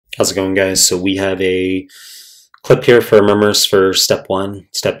How's it going, guys? So we have a clip here for Murmurs for step one,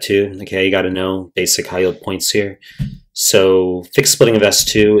 step two. Okay, you got to know basic high yield points here. So fixed splitting of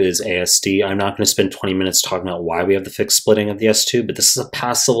S2 is ASD. I'm not going to spend 20 minutes talking about why we have the fixed splitting of the S2, but this is a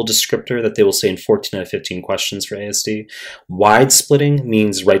pass level descriptor that they will say in 14 out of 15 questions for ASD. Wide splitting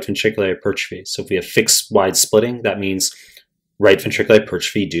means right ventricular hypertrophy. So if we have fixed wide splitting, that means right ventricular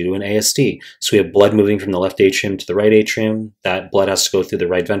hypertrophy due to an ASD. So we have blood moving from the left atrium to the right atrium. That blood has to go through the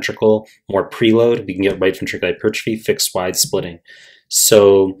right ventricle. More preload, we can get right ventricular hypertrophy, fixed wide splitting.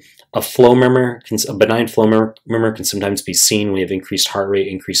 So a flow murmur, a benign flow murmur can sometimes be seen when we have increased heart rate,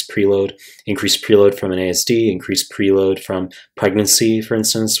 increased preload from an ASD, increased preload from pregnancy, for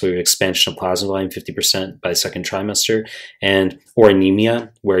instance, where we have expansion of plasma volume 50% by the second trimester, or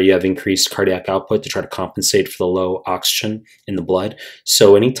anemia, where you have increased cardiac output to try to compensate for the low oxygen in the blood.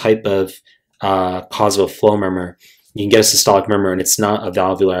 So any type of cause of a flow murmur, you can get a systolic murmur, and it's not a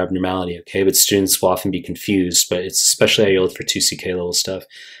valvular abnormality, okay? But students will often be confused, but it's especially high yield for 2CK level stuff.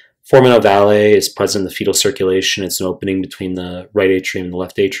 Foramen ovale is present in the fetal circulation. It's an opening between the right atrium and the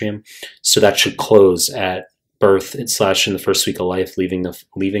left atrium. So that should close at birth / in the first week of life, leaving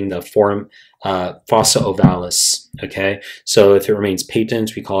the fossa ovalis, okay? So if it remains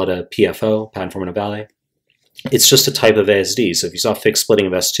patent, we call it a PFO, patent foramen ovale. It's just a type of ASD. So if you saw fixed splitting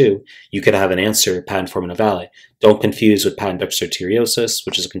of S2, you could have an answer, patent foramen ovale. Don't confuse with patent ductus arteriosus,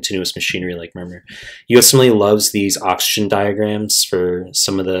 which is a continuous machinery-like murmur. USMLE loves these oxygen diagrams for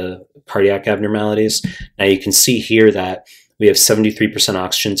some of the cardiac abnormalities. Now you can see here that we have 73%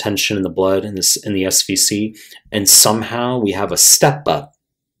 oxygen tension in the blood in the SVC, and somehow we have a step up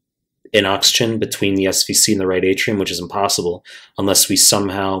in oxygen between the SVC and the right atrium, which is impossible unless we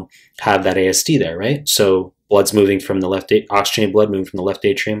somehow have that ASD there, right? So blood's moving from the oxygenated blood moving from the left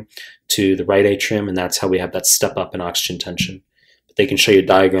atrium to the right atrium, and that's how we have that step up in oxygen tension. But they can show you a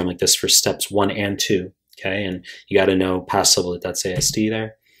diagram like this for steps 1 and 2, okay? And you got to know pass level that that's ASD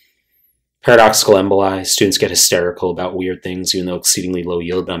there. Paradoxical emboli, students get hysterical about weird things, even though exceedingly low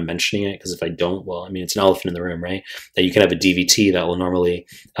yield, but I'm mentioning it because if I don't, well, I mean, it's an elephant in the room, right? That you can have a DVT that will normally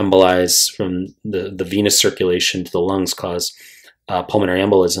embolize from the venous circulation to the lungs, cause pulmonary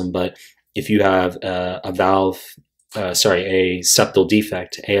embolism, but if you have a septal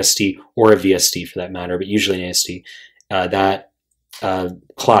defect, ASD or a VSD for that matter, but usually an ASD, that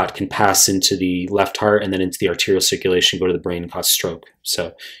clot can pass into the left heart and then into the arterial circulation, go to the brain and cause stroke. So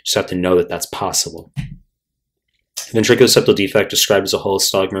you just have to know that that's possible. Ventriculoseptal defect described as a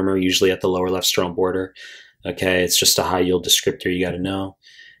holostalgic murmur, usually at the lower left sternal border. Okay, it's just a high yield descriptor you got to know.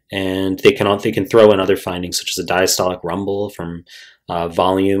 And they can throw in other findings such as a diastolic rumble from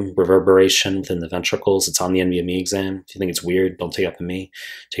volume reverberation within the ventricles. It's on the NBME exam. If you think it's weird, don't take it up with me.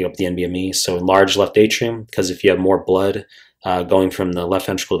 Take it up the NBME. So enlarged left atrium, because if you have more blood going from the left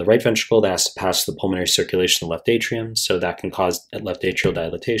ventricle to the right ventricle, that has to pass the pulmonary circulation to the left atrium. So that can cause left atrial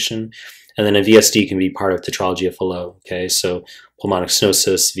dilatation. And then a VSD can be part of tetralogy of Fallot. Okay, so pulmonic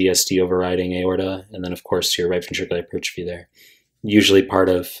stenosis, VSD overriding aorta, and then of course your right ventricular hypertrophy there. Usually part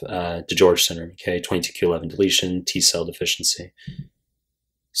of DeGeorge syndrome, okay, 22q11 deletion, T cell deficiency.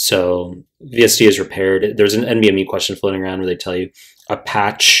 So VSD is repaired. There's an NBME question floating around where they tell you a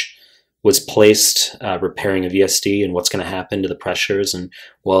patch was placed repairing a VSD and what's going to happen to the pressures. And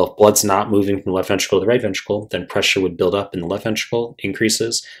well, if blood's not moving from the left ventricle to the right ventricle, then pressure would build up in the left ventricle,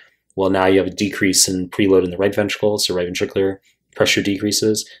 increases. Well, now you have a decrease in preload in the right ventricle, so right ventricular pressure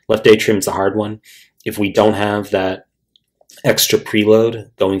decreases. Left atrium is the hard one. If we don't have that extra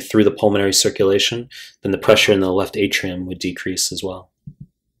preload going through the pulmonary circulation, then the pressure in the left atrium would decrease as well.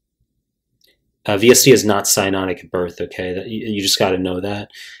 VSD is not cyanotic at birth, okay? You just got to know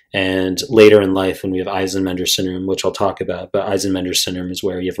that. And later in life, when we have Eisenmenger syndrome, which I'll talk about, but Eisenmenger syndrome is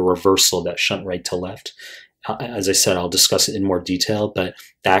where you have a reversal of that shunt right to left. As I said, I'll discuss it in more detail, but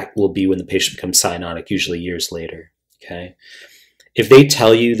that will be when the patient becomes cyanotic, usually years later, okay? If they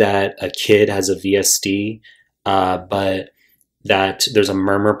tell you that a kid has a VSD, but that there's a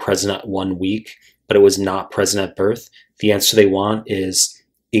murmur present at 1 week, but it was not present at birth, the answer they want is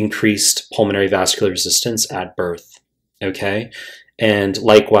increased pulmonary vascular resistance at birth, okay? And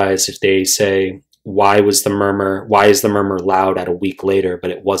likewise, if they say, why is the murmur loud at a week later, but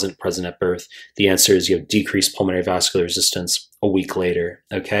it wasn't present at birth? The answer is you have decreased pulmonary vascular resistance a week later,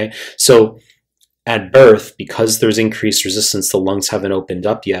 okay? So at birth, because there's increased resistance, the lungs haven't opened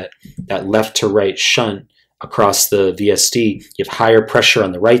up yet, that left to right shunt across the VSD, you have higher pressure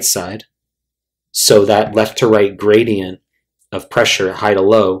on the right side, so that left to right gradient of pressure, high to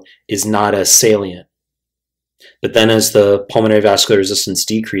low, is not as salient. But then as the pulmonary vascular resistance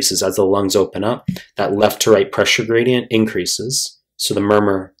decreases, as the lungs open up, that left to right pressure gradient increases. So the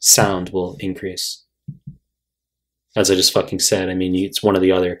murmur sound will increase. As I just fucking said, I mean, it's one or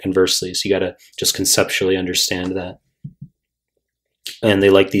the other, conversely. So you got to just conceptually understand that. And they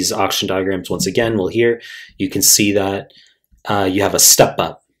like these oxygen diagrams. Once again, well, here you can see that you have a step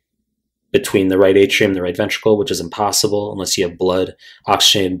up between the right atrium and the right ventricle, which is impossible unless you have blood,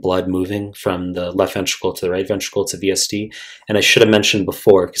 oxygenated blood moving from the left ventricle to the right ventricle to VSD. And I should have mentioned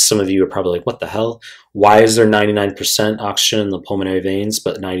before, because some of you are probably like, what the hell? Why is there 99% oxygen in the pulmonary veins,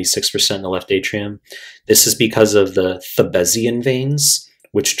 but 96% in the left atrium? This is because of the Thebesian veins,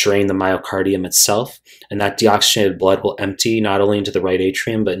 which drain the myocardium itself, and that deoxygenated blood will empty not only into the right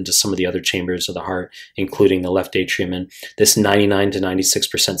atrium, but into some of the other chambers of the heart, including the left atrium. And this 99 to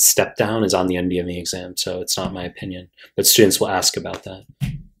 96% step down is on the NBME exam, so it's not my opinion, but students will ask about that.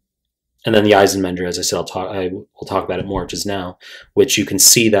 And then the Eisenmenger, as I said, I will talk about it more just now, which you can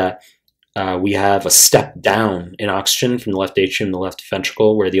see that we have a step down in oxygen from the left atrium to the left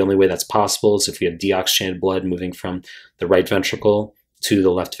ventricle, where the only way that's possible is if we have deoxygenated blood moving from the right ventricle to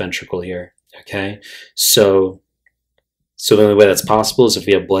the left ventricle here, okay? So the only way that's possible is if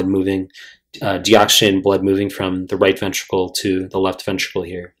we have blood moving, deoxygenated blood moving from the right ventricle to the left ventricle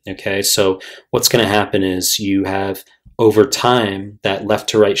here, okay? So what's gonna happen is you have, over time, that left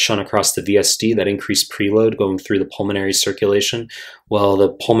to right shunt across the VSD, that increased preload going through the pulmonary circulation. Well, the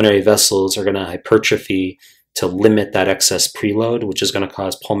pulmonary vessels are gonna hypertrophy to limit that excess preload, which is gonna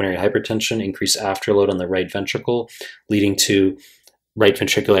cause pulmonary hypertension, increase afterload on the right ventricle, leading to right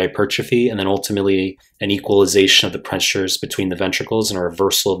ventricular hypertrophy, and then ultimately an equalization of the pressures between the ventricles and a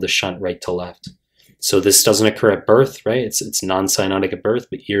reversal of the shunt right to left. So this doesn't occur at birth, right? It's non-cyanotic at birth,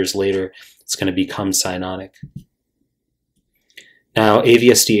 but years later, it's going to become cyanotic. Now,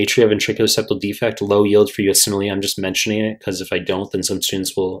 AVSD, atrioventricular septal defect, low yield for USMLE. I'm just mentioning it because if I don't, then some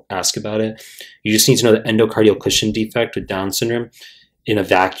students will ask about it. You just need to know that endocardial cushion defect with Down syndrome in a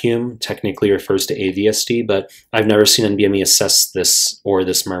vacuum technically refers to AVSD, but I've never seen NBME assess this or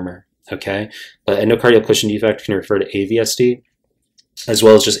this murmur, okay? But endocardial cushion defect can refer to AVSD as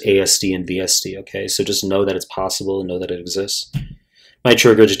well as just ASD and VSD, okay? So just know that it's possible and know that it exists.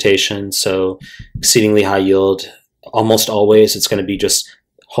 Mitral regurgitation, so exceedingly high yield. Almost always it's going to be just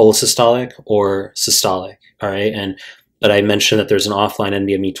holosystolic or systolic, all right? But I mentioned that there's an offline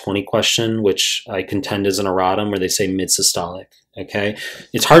NBME 20 question, which I contend is an erratum where they say mid-systolic. Okay,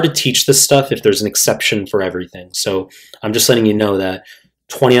 it's hard to teach this stuff if there's an exception for everything. So I'm just letting you know that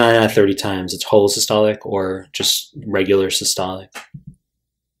 29 out of 30 times it's holosystolic or just regular systolic.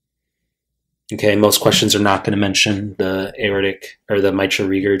 Okay, most questions are not going to mention the aortic or the mitral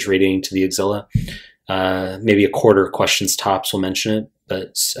regurg radiating to the axilla. Maybe a quarter of questions tops will mention it,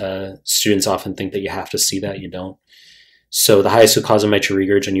 but students often think that you have to see that. You don't. So the highest cause of mitral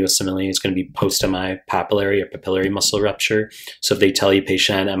regurg in USMLE is going to be post-MI papillary or papillary muscle rupture. So if they tell you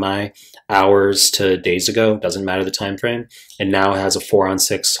patient had MI hours to days ago, doesn't matter the time frame, and now has a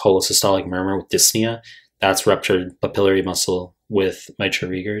 4-on-6 holosystolic murmur with dyspnea, that's ruptured papillary muscle with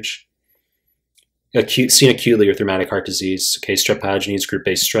mitral regurg. Seen acutely with rheumatic heart disease. Okay, strep pyogenes, group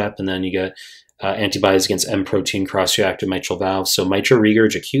A strep, and then you get antibodies against M protein cross-reactive mitral valve. So mitral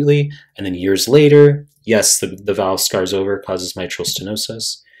regurg acutely, and then years later, yes, the valve scars over, causes mitral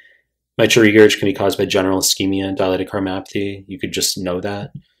stenosis. Mitral regurg can be caused by general ischemia, dilated cardiomyopathy. You could just know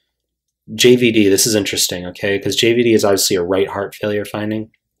that. JVD, this is interesting, okay, because JVD is obviously a right heart failure finding,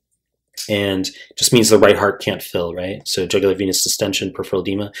 and just means the right heart can't fill, right? So jugular venous distension, peripheral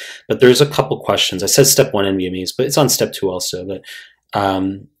edema. But there's a couple questions. I said step 1 NBMEs, but it's on step 2 also. But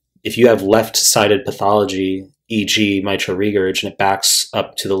if you have left-sided pathology, e.g. mitral regurg, and it backs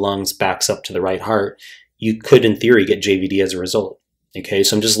up to the lungs, backs up to the right heart, you could, in theory, get JVD as a result. Okay,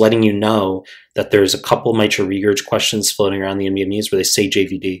 so I'm just letting you know that there's a couple mitral regurg questions floating around the NBMEs where they say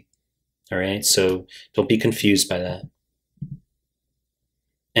JVD. All right, so don't be confused by that.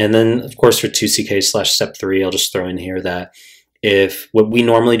 And then, of course, for 2CK/step 3, I'll just throw in here that if what we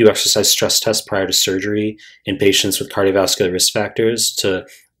normally do exercise stress tests prior to surgery in patients with cardiovascular risk factors to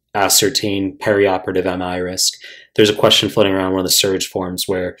ascertain perioperative MI risk, there's a question floating around one of the surge forms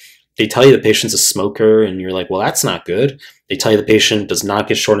where they tell you the patient's a smoker and you're like, well, that's not good. They tell you the patient does not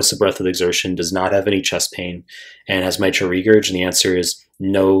get shortness of breath with exertion, does not have any chest pain, and has mitral regurg, and the answer is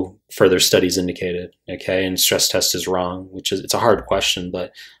no further studies indicated, okay? And stress test is wrong, which is, it's a hard question,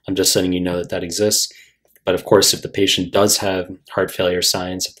 but I'm just letting you know that that exists. But of course, if the patient does have heart failure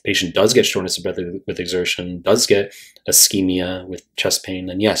signs, if the patient does get shortness of breath with exertion, does get ischemia with chest pain,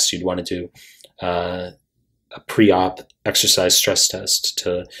 then yes, you'd want to do a pre-op exercise stress test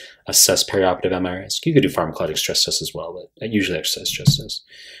to assess perioperative MI risk. You could do pharmacologic stress tests as well, but usually exercise stress tests.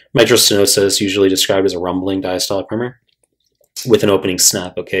 Mitral stenosis is usually described as a rumbling diastolic murmur. with an opening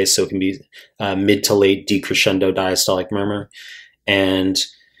snap. Okay, so it can be mid to late decrescendo diastolic murmur, and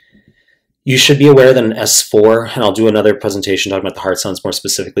you should be aware that an S4, and I'll do another presentation talking about the heart sounds more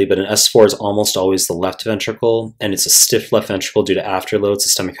specifically, but an S4 is almost always the left ventricle, and it's a stiff left ventricle due to afterload,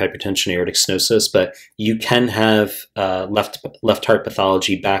 systemic hypertension, aortic stenosis, but you can have left heart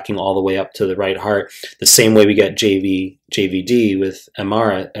pathology backing all the way up to the right heart, the same way we get JVD with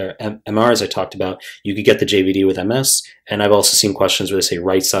MR, as I talked about. You could get the JVD with MS, and I've also seen questions where they say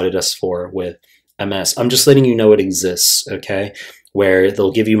right-sided S4 with MS. I'm just letting you know it exists, okay? Where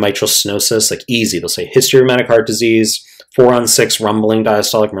they'll give you mitral stenosis, like easy. They'll say history of rheumatic heart disease, 4 on 6 rumbling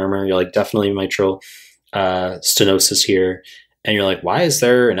diastolic murmur. You're like, definitely mitral stenosis here. And you're like, why is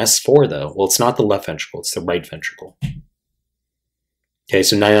there an S4 though? Well, it's not the left ventricle, it's the right ventricle. Okay,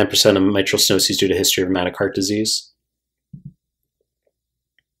 so 99% of mitral stenosis due to history of rheumatic heart disease.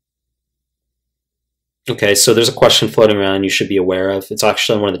 Okay, so there's a question floating around you should be aware of. It's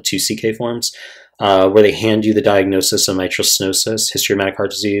actually on one of the 2CK forms where they hand you the diagnosis of mitral stenosis, history of rheumatic heart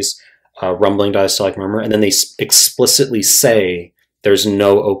disease, rumbling diastolic murmur, and then they explicitly say there's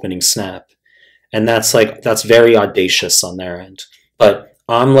no opening snap. And that's very audacious on their end. But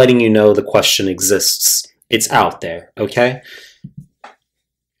I'm letting you know the question exists. It's out there, okay?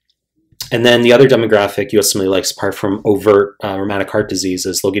 And then the other demographic USMLE likes, apart from overt rheumatic heart disease,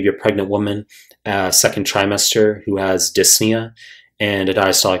 is they'll give you a pregnant woman, second trimester, who has dyspnea and a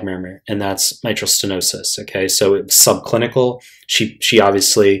diastolic murmur, and that's mitral stenosis. Okay, so it was subclinical. She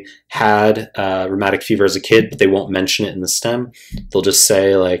obviously had rheumatic fever as a kid, but they won't mention it in the stem. They'll just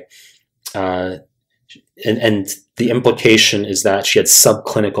say like, and the implication is that she had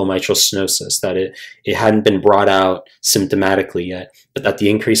subclinical mitral stenosis, that it hadn't been brought out symptomatically yet, but that the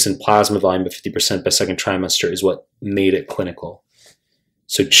increase in plasma volume of 50% by second trimester is what made it clinical.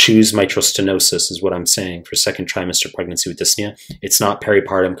 So choose mitral stenosis is what I'm saying for second trimester pregnancy with dyspnea. It's not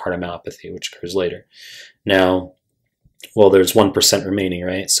peripartum cardiomyopathy, which occurs later. Now, well, there's 1% remaining,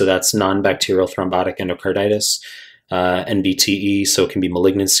 right? So that's non-bacterial thrombotic endocarditis, NBTE, so it can be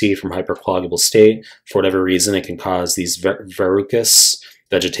malignancy from hypercoagulable state. For whatever reason, it can cause these verrucous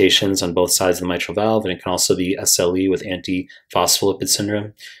vegetations on both sides of the mitral valve, and it can also be SLE with antiphospholipid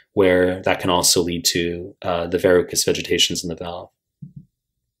syndrome, where that can also lead to the verrucous vegetations in the valve.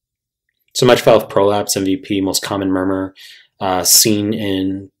 So mitral valve prolapse, MVP, most common murmur, seen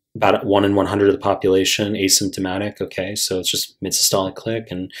in about 1 in 100 of the population, asymptomatic. Okay, so it's just mid-systolic click.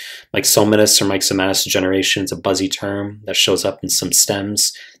 And myxomatous or myxomatous degeneration is a buzzy term that shows up in some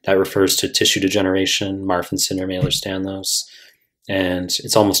stems that refers to tissue degeneration, Marfan syndrome, Ehlers-Danlos, and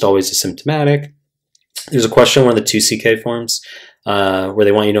it's almost always asymptomatic. There's a question in one of the 2CK forms where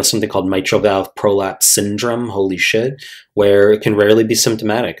they want you to know something called mitral valve prolapse syndrome, holy shit, where it can rarely be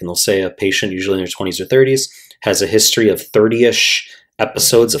symptomatic. And they'll say a patient, usually in their 20s or 30s, has a history of 30-ish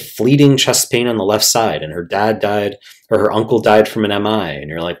episodes of fleeting chest pain on the left side, and her dad died, or her uncle died from an MI. And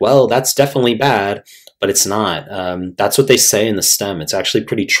you're like, well, that's definitely bad, but it's not. That's what they say in the stem. It's actually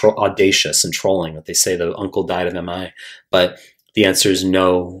pretty audacious and trolling that they say the uncle died of MI, but the answer is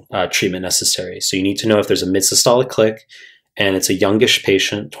no treatment necessary. So you need to know if there's a mid-systolic click, and it's a youngish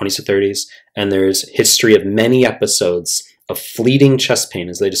patient, 20s to 30s, and there's history of many episodes of fleeting chest pain,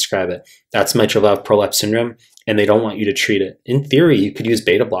 as they describe it. That's mitral valve prolapse syndrome, and they don't want you to treat it. In theory, you could use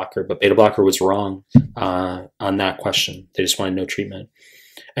beta blocker, but beta blocker was wrong on that question. They just wanted no treatment.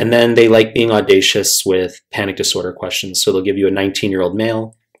 And then they like being audacious with panic disorder questions. So they'll give you a 19-year-old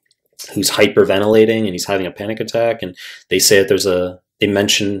male who's hyperventilating and he's having a panic attack, and they say that they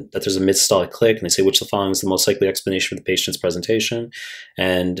mention that there's a mid-systolic click, and they say which of the following is the most likely explanation for the patient's presentation,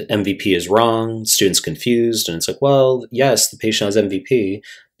 and MVP is wrong, student's confused, and it's like, well, yes, the patient has MVP,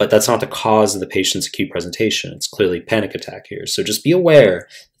 but that's not the cause of the patient's acute presentation. It's clearly panic attack here. So just be aware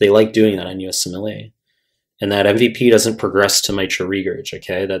they like doing that on USMLE, and that MVP doesn't progress to mitral regurg,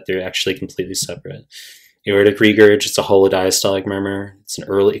 okay, that they're actually completely separate. Aortic regurg, it's a holodiastolic murmur.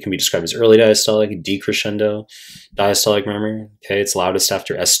 It can be described as early diastolic, decrescendo diastolic murmur. Okay, it's loudest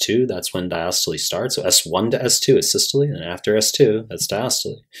after S2. That's when diastole starts. So S1 to S2 is systole, and after S2, that's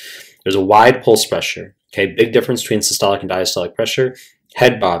diastole. There's a wide pulse pressure. Okay, big difference between systolic and diastolic pressure.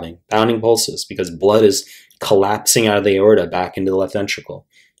 Head bobbing, bounding pulses, because blood is collapsing out of the aorta back into the left ventricle.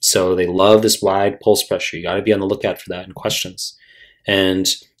 So they love this wide pulse pressure. You got to be on the lookout for that in questions. And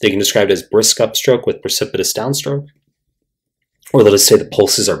they can describe it as brisk upstroke with precipitous downstroke, or they'll just say the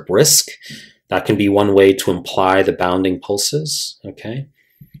pulses are brisk. That can be one way to imply the bounding pulses, okay?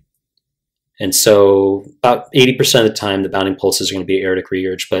 And so about 80% of the time, the bounding pulses are going to be aortic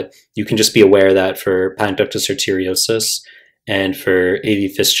regurg, but you can just be aware that for panic ductus arteriosus And for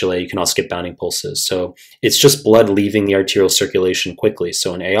AV fistulae, you can also get bounding pulses. So it's just blood leaving the arterial circulation quickly.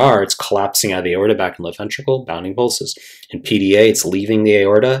 So in AR, it's collapsing out of the aorta back in the left ventricle, bounding pulses. In PDA, it's leaving the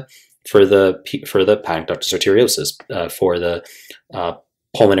aorta for the panic ductus arteriosus, for the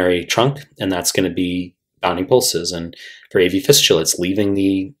pulmonary trunk, and that's going to be bounding pulses. And for AV fistula, it's leaving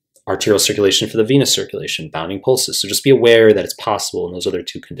the arterial circulation for the venous circulation, bounding pulses. So just be aware that it's possible in those other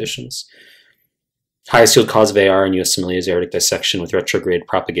two conditions. Highest yield cause of AR in USMLE is aortic dissection with retrograde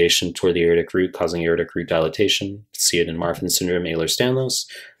propagation toward the aortic root, causing aortic root dilatation. See it in Marfan syndrome, Ehlers-Danlos,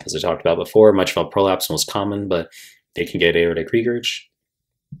 as I talked about before. Mitral valve prolapse most common, but they can get aortic regurg.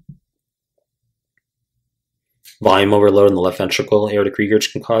 Volume overload in the left ventricle, aortic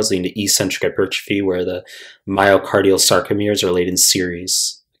regurg can cause, leading to eccentric hypertrophy, where the myocardial sarcomeres are laid in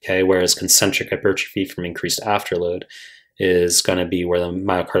series. Okay, whereas concentric hypertrophy from increased afterload is going to be where the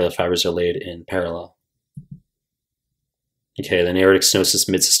myocardial fibers are laid in parallel. Okay, then aortic stenosis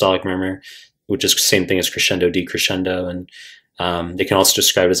mid-systolic murmur, which is the same thing as crescendo, decrescendo, and they can also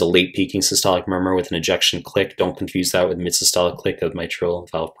describe it as a late peaking systolic murmur with an ejection click. Don't confuse that with mid-systolic click of mitral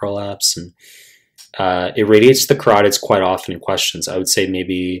valve prolapse. And it radiates the carotids quite often in questions. I would say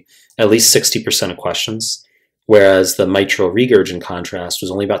maybe at least 60% of questions, whereas the mitral regurg, in contrast,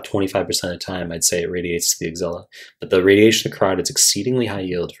 was only about 25% of the time I'd say it radiates to the axilla. But the radiation of the carotid is exceedingly high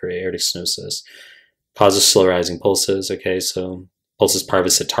yield for aortic stenosis. Causes slow rising pulses, okay, so pulsus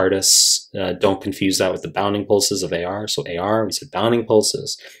parvis et tardus. Don't confuse that with the bounding pulses of AR. So AR, we said bounding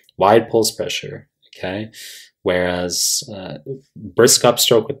pulses, wide pulse pressure, okay? Whereas brisk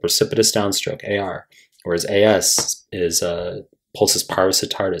upstroke with precipitous downstroke, AR. Whereas AS is pulsus parvis et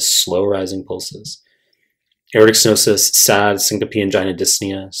tardus, slow rising pulses. Aortic stenosis, SAD, syncope, angina,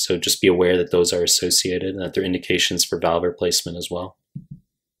 dyspnea. So just be aware that those are associated and that they're indications for valve replacement as well.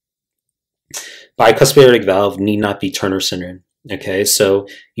 Bicuspid aortic valve need not be Turner syndrome. Okay, so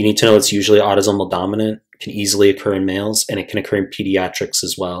you need to know it's usually autosomal dominant, can easily occur in males, and it can occur in pediatrics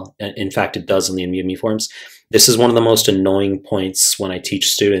as well. In fact, it does in the NBME forms. This is one of the most annoying points when I teach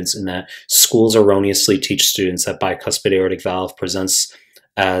students, in that schools erroneously teach students that bicuspid aortic valve presents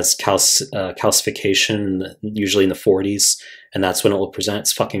as calcification, usually in the 40s, and that's when it will present.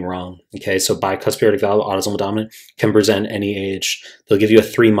 It's fucking wrong. Okay, so bicuspid aortic valve, autosomal dominant, can present any age. They'll give you a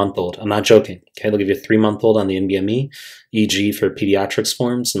 3-month-old. I'm not joking. Okay, they'll give you a 3-month-old on the NBME, EG for pediatrics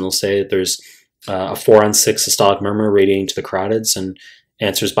forms, and they'll say that there's a 4-on-6 systolic murmur radiating to the carotids, and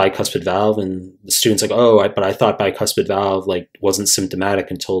answers bicuspid valve, and the student's like, oh, but I thought bicuspid valve like wasn't symptomatic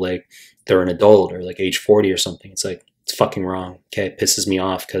until like they're an adult or like age 40 or something. It's like, it's fucking wrong. Okay, it pisses me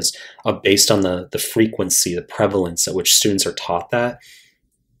off because based on the frequency, the prevalence at which students are taught that,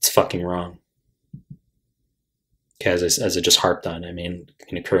 it's fucking wrong. Okay, as I just harped on, I mean, it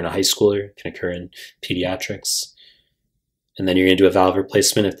can occur in a high schooler, it can occur in pediatrics. And then you're going to do a valve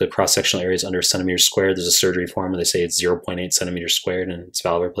replacement if the cross-sectional area is under a centimeter squared. There's a surgery form where they say it's 0.8 centimeters squared and it's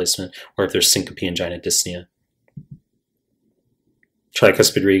valve replacement, or if there's syncope, angina, dyspnea.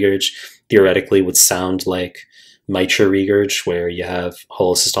 Tricuspid regurg theoretically would sound like mitral regurg, where you have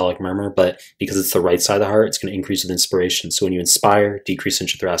holosystolic murmur, but because it's the right side of the heart, it's going to increase with inspiration. So when you inspire, decrease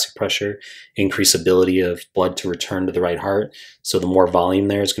intrathoracic pressure, increase ability of blood to return to the right heart. So the more volume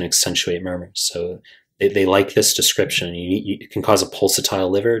there is going to accentuate murmurs. So they like this description. You can cause a pulsatile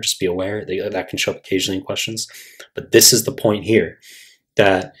liver, just be aware. That can show up occasionally in questions. But this is the point here,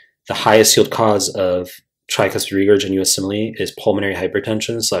 that the highest yield cause of tricuspid regurg in USMLE is pulmonary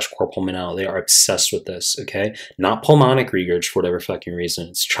hypertension / cor pulmonale. They are obsessed with this, okay? Not pulmonic regurg for whatever fucking reason.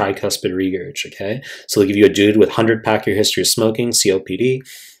 It's tricuspid regurg, okay? So they'll give you a dude with 100-pack-year history of smoking, COPD,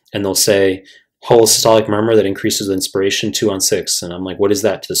 and they'll say, holosystolic murmur that increases with inspiration, 2-on-6. And I'm like, what is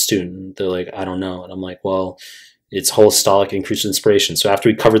that to the student? They're like, I don't know. And I'm like, well, it's holosystolic, increases inspiration. So after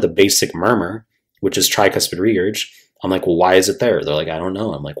we cover the basic murmur, which is tricuspid regurg, I'm like, well, why is it there? They're like, I don't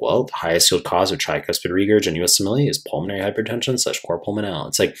know. I'm like, well, the highest yield cause of tricuspid regurg in USMLE is pulmonary hypertension / cor pulmonale.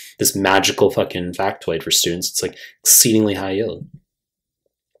 It's like this magical fucking factoid for students. It's like exceedingly high yield.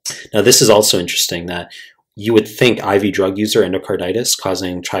 Now, this is also interesting, that you would think IV drug user endocarditis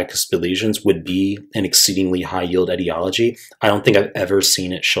causing tricuspid lesions would be an exceedingly high yield etiology. I don't think I've ever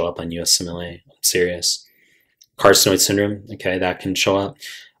seen it show up on USMLE. I'm serious. Carcinoid syndrome, okay, that can show up.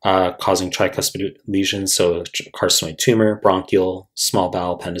 Causing tricuspid lesions, so carcinoid tumor, bronchial, small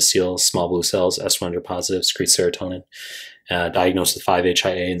bowel, appendiceal, small blue cells, S100 positive, secretes serotonin, diagnosed with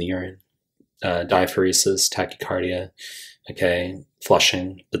 5-HIA in the urine, diaphoresis, tachycardia, okay,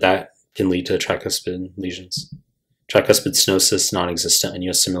 flushing, but that can lead to tricuspid lesions. Tricuspid stenosis, non-existent in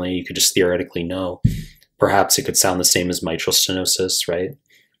USMLE. You could just theoretically know. Perhaps it could sound the same as mitral stenosis, right?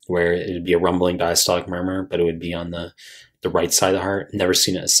 Where it would be a rumbling diastolic murmur, but it would be on the the right side of the heart. Never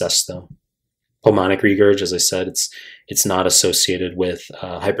seen it assessed though. Pulmonic regurg, as I said, it's not associated with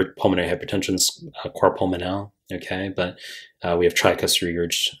pulmonary hypertension, cor pulmonale, okay, but we have tricuspid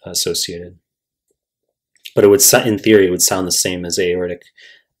regurg associated. But it would, in theory, it would sound the same as aortic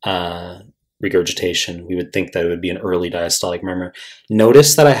regurgitation. We would think that it would be an early diastolic murmur.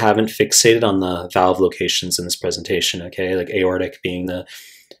 Notice that I haven't fixated on the valve locations in this presentation, okay, like aortic being the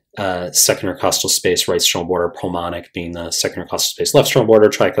second intercostal space, right sternal border, pulmonic being the second intercostal space, left sternal border,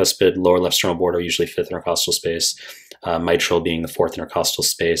 tricuspid, lower left sternal border, usually fifth intercostal space, mitral being the fourth intercostal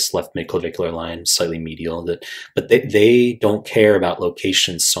space, left midclavicular line, slightly medial. But they don't care about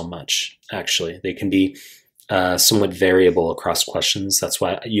locations so much, actually. They can be somewhat variable across questions. That's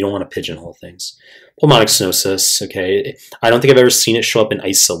why you don't want to pigeonhole things. Pulmonic stenosis, okay. I don't think I've ever seen it show up in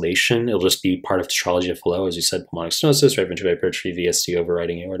isolation. It'll just be part of tetralogy of Fallot, as you said, pulmonic stenosis, right ventricular hypertrophy, VSD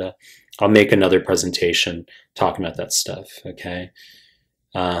overriding aorta. I'll make another presentation talking about that stuff, okay.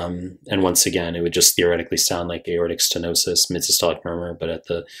 And once again, it would just theoretically sound like aortic stenosis, mid-systolic murmur, but at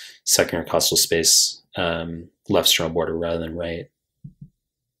the second intercostal space, left sternal border rather than right.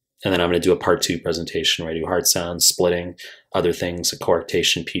 And then I'm going to do a part 2 presentation where I do heart sounds, splitting, other things, a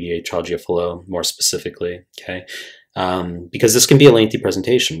coarctation, PDA, tetralogy of Fallot, more specifically, okay? Because this can be a lengthy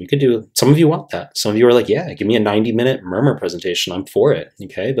presentation. We could do, some of you want that. Some of you are like, yeah, give me a 90-minute murmur presentation. I'm for it,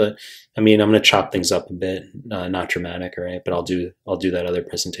 okay? But I mean, I'm going to chop things up a bit, not dramatic, all right? But I'll do that other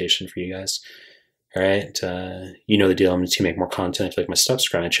presentation for you guys, all right? You know the deal. I'm going to make more content. If you like my stuff,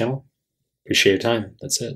 subscribe to my channel. Appreciate your time. That's it.